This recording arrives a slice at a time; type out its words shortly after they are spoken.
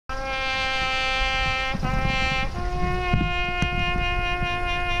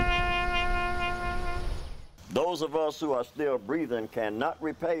Those of us who are still breathing cannot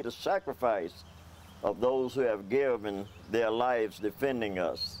repay the sacrifice of those who have given their lives defending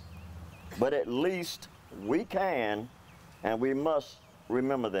us. But at least we can, and we must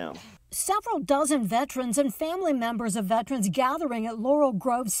remember them. Several dozen veterans and family members of veterans gathering at Laurel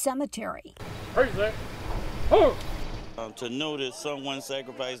Grove Cemetery. To know that someone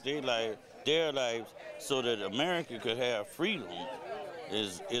sacrificed their lives so that America could have freedom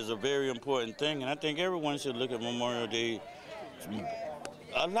is a very important thing. And I think everyone should look at Memorial Day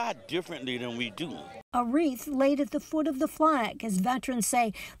a lot differently than we do. A wreath laid at the foot of the flag as veterans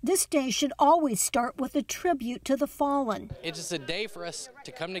say this day should always start with a tribute to the fallen. It's just a day for us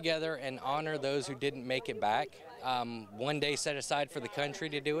to come together and honor those who didn't make it back. One day set aside for the country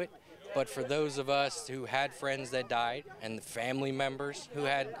to do it, but for those of us who had friends that died and the family members who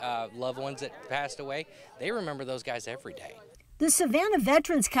had loved ones that passed away, they remember those guys every day. The Savannah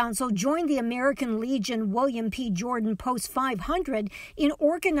Veterans Council joined the American Legion William P. Jordan Post 500 in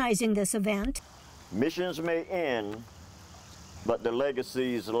organizing this event. Missions may end, but the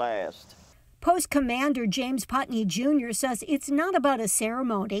legacies last. Post Commander James Putney Jr. says it's not about a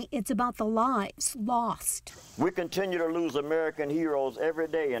ceremony, it's about the lives lost. We continue to lose American heroes every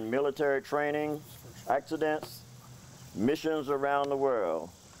day in military training, accidents, missions around the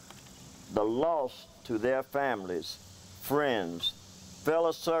world. The loss to their families, friends,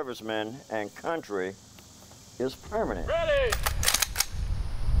 fellow servicemen, and country is permanent. Ready!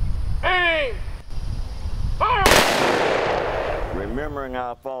 Aim! Remembering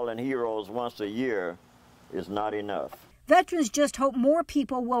our fallen heroes once a year is not enough. Veterans just hope more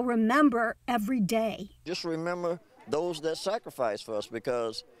people will remember every day. Just remember those that sacrificed for us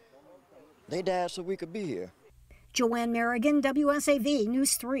because they died so we could be here. Joanne Merrigan, WSAV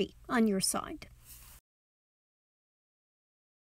News 3, on your side.